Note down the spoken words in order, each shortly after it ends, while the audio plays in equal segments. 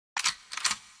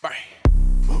Bye.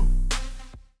 One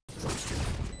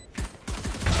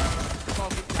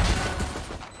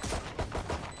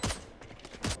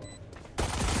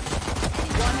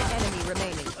enemy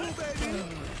remaining.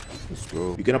 Let's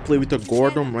go. You're gonna play with a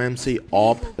Gordon Ramsay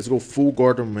op. Let's go full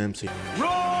Gordon Ramsay.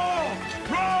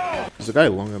 There's a guy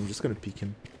long. I'm just gonna peek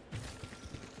him.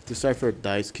 If the Cypher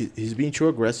dies, he's being too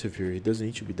aggressive here. He doesn't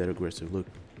need to be that aggressive. Look.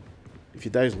 If he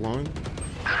dies long,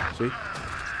 see?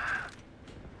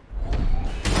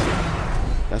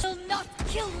 That's Will not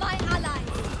kill my ally.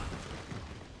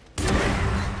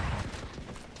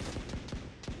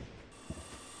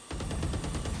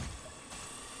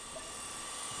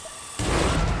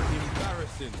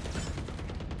 Embarrassing.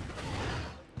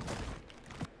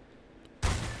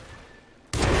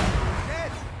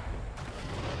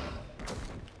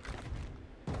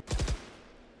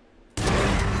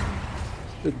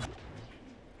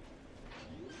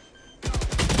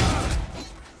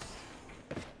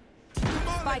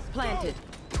 Spike planted.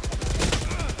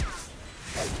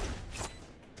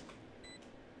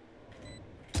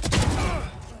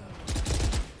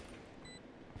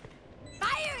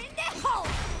 Fire in the hole.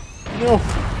 no.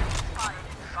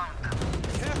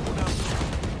 Careful now.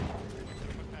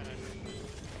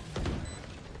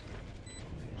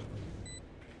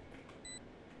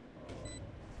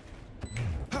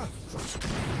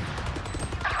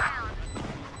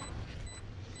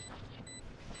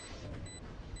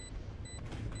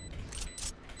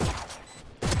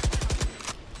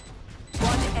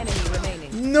 One enemy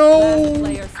remaining. No. Last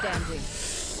player standing.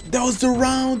 That was the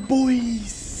round,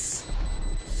 boys.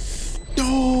 No.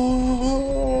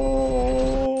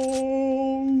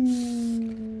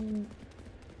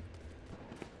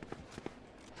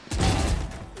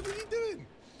 What are you doing?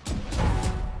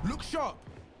 Look sharp.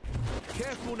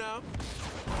 Careful now.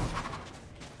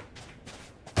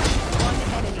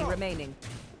 One enemy remaining.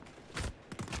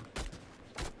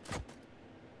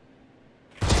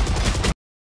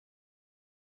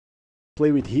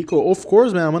 Play with Hiko? Of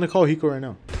course, man. I'm gonna call Hiko right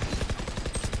now.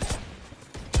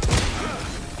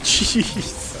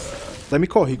 Jeez. Let me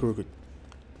call Hiko real quick.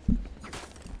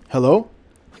 Hello?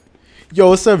 Yo,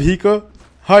 what's up, Hiko?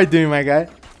 How you doing, my guy?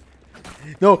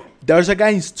 No, there's a guy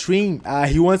in stream.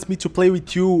 He wants me to play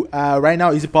with you right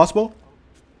now. Is it possible?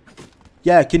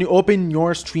 Yeah, can you open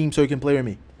your stream so you can play with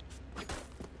me?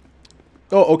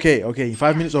 Oh, okay, okay. In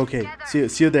 5 minutes, okay.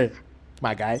 See you there,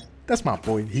 my guy. That's my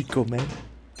boy, Hiko, man.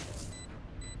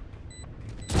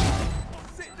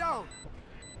 Sit down.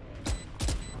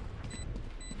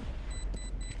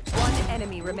 One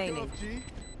enemy remaining.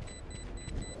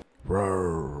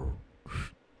 Roar.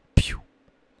 Pew.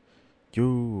 Yo,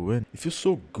 man. It feels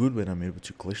so good when I'm able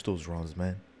to clutch those rounds,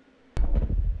 man.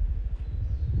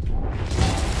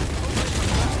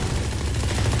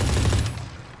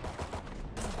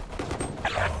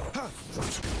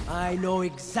 I know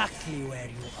exactly where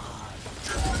you are.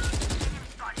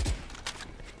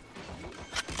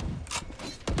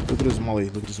 Look at this molly.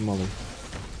 Look at this molly.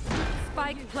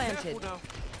 Spike planted. Careful now.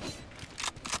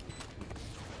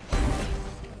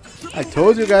 I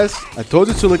told you guys. I told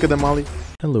you to look at the molly.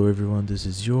 Hello everyone, this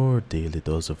is your daily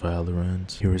dose of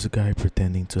Valorant. Here is a guy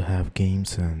pretending to have game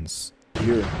sense.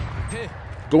 Here.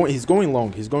 He's going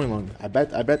long. He's going long. I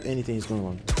bet anything he's going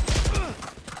long.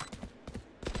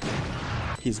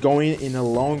 He's going in a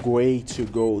long way to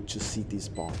go to CT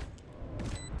spawn.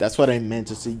 That's what I meant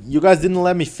to say. You guys didn't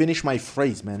let me finish my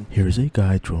phrase, man. Here's a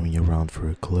guy throwing around for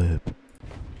a clip.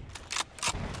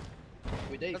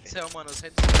 Aconteceu, mano, os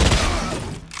redes.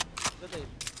 Cadê?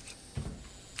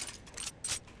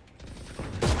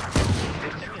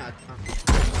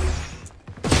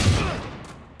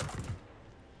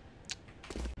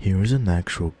 Here's an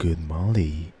actual good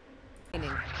molly.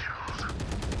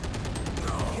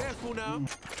 Careful now.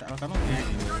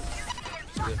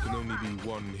 There can only be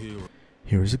one hero.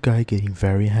 Here's a guy getting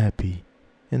very happy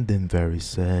and then very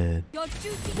sad.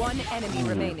 One enemy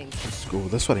remaining. Let's go.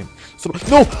 That's what I'm. So,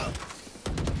 no!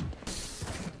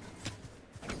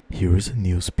 Here is a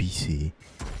new species.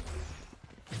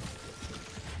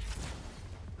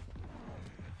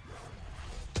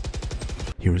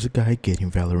 Here is a guy getting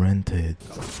Valoranted.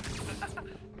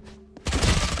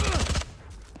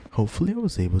 Hopefully I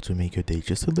was able to make your day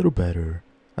just a little better.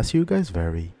 I'll see you guys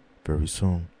very, very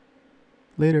soon.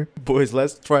 Later. Boys,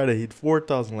 let's try to hit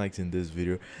 4,000 likes in this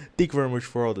video. Thank you very much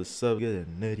for all the subs. Good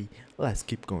and nutty. Let's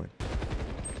keep going.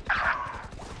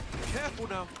 Careful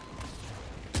now.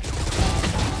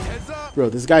 Heads up. Bro,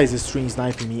 this guy is string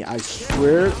sniping me. I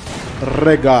swear,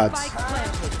 regards. Spike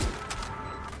planted.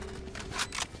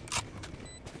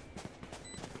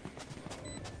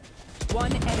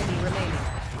 One enemy remaining.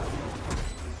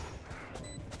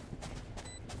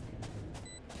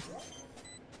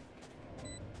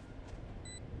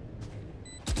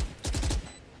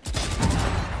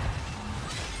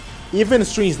 Even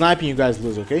stream sniping, you guys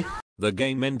lose, okay? The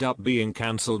game ended up being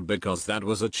cancelled because that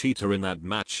was a cheater in that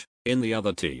match, in the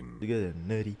other team. Look at that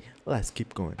nutty. Let's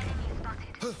keep going.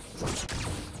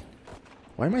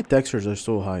 Why my textures are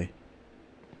so high?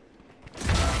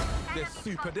 They're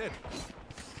super dead.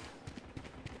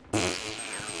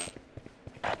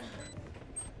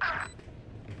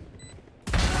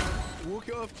 Walk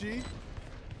it off, G.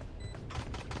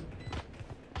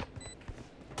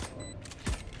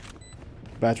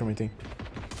 Bathroom, I think.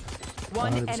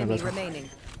 One 100% enemy bathroom. remaining.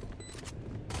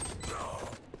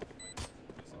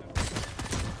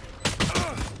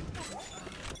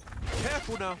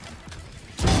 Careful now.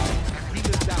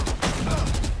 Healer's down.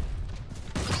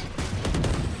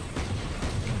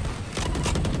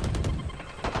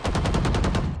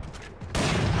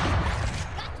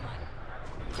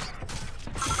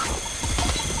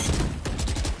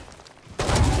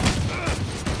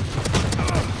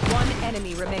 One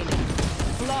enemy remaining.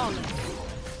 Flawless.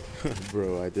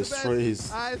 Bro, I destroy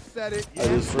his. I said it. I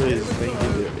destroy his thing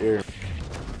in the air.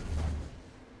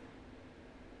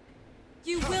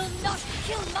 You will not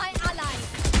kill my ally.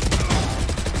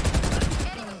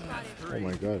 Oh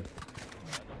my god.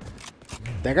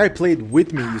 That guy played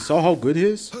with me. You saw how good he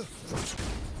is?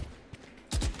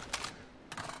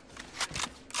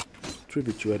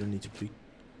 Tribute you, I don't need to play.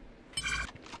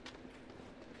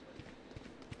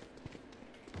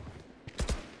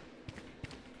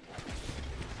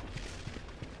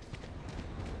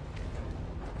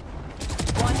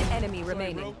 One enemy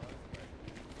remaining.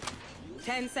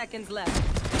 10 seconds left.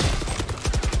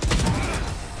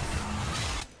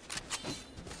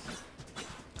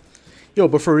 Yo,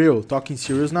 but for real, talking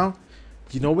serious now,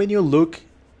 you know when you look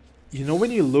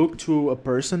to a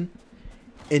person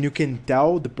and you can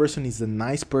tell the person is a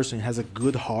nice person, has a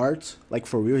good heart, like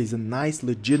for real, he's a nice,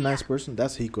 legit nice person,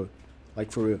 that's Rico.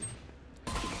 Like for real.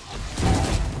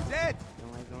 Dead.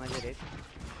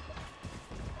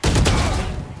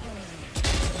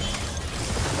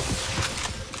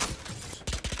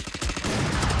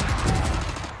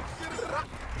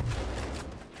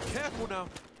 Careful now.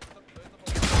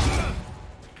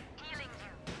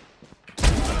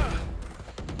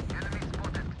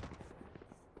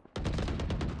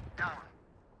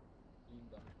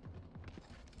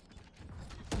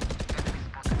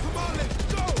 Come on, let's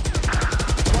go.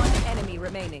 One enemy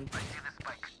remaining.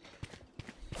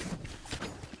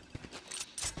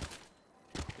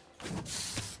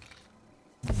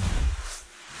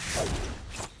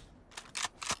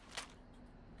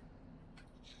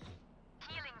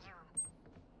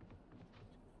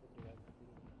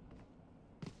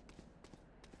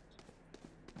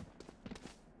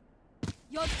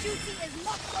 Your duty is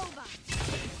not over.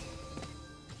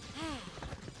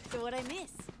 So what I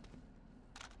miss?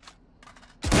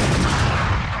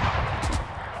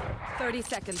 30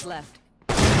 seconds left.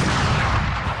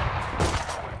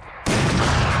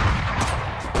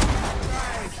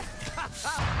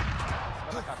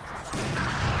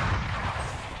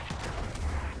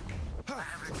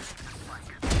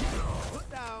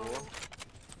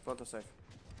 Pronto, safe.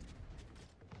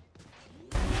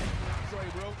 Sorry,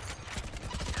 bro.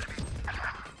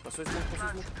 Passou smoke.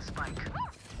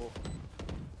 Boa.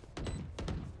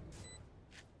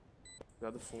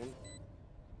 Cuidado fundo.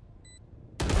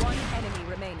 One enemy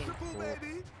remaining. Triple,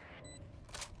 baby.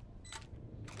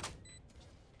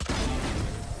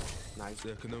 Nice.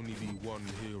 There can only be one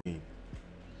hero.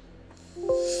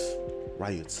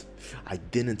 Riot, I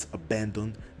didn't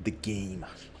abandon the game.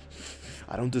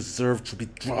 I don't deserve to be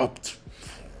dropped.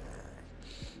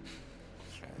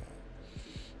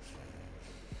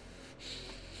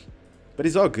 But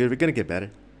it's all good. We're gonna get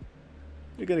better.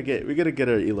 We're gonna get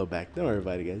our elo back. Don't worry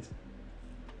about it, guys.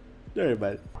 Don't worry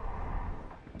about it.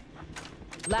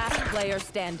 Last player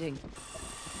standing.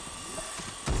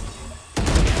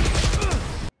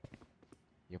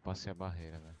 E eu passei a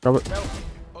barreira, velho.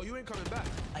 Oh, you ain't coming back.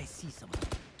 I see someone.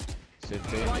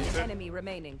 Acertei One meio. enemy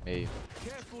remaining. Meio.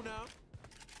 Careful now.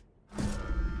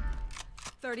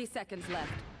 30 seconds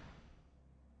left.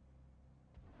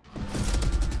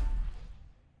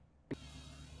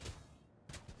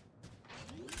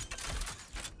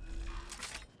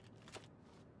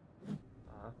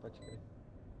 Ah, pode crer.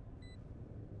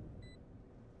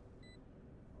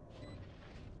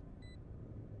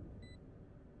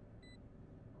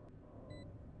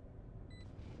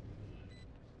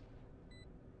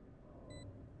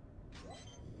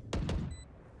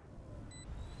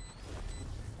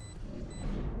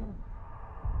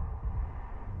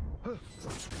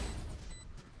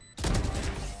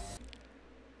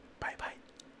 Bye bye.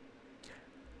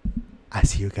 I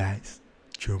see you guys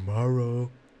tomorrow.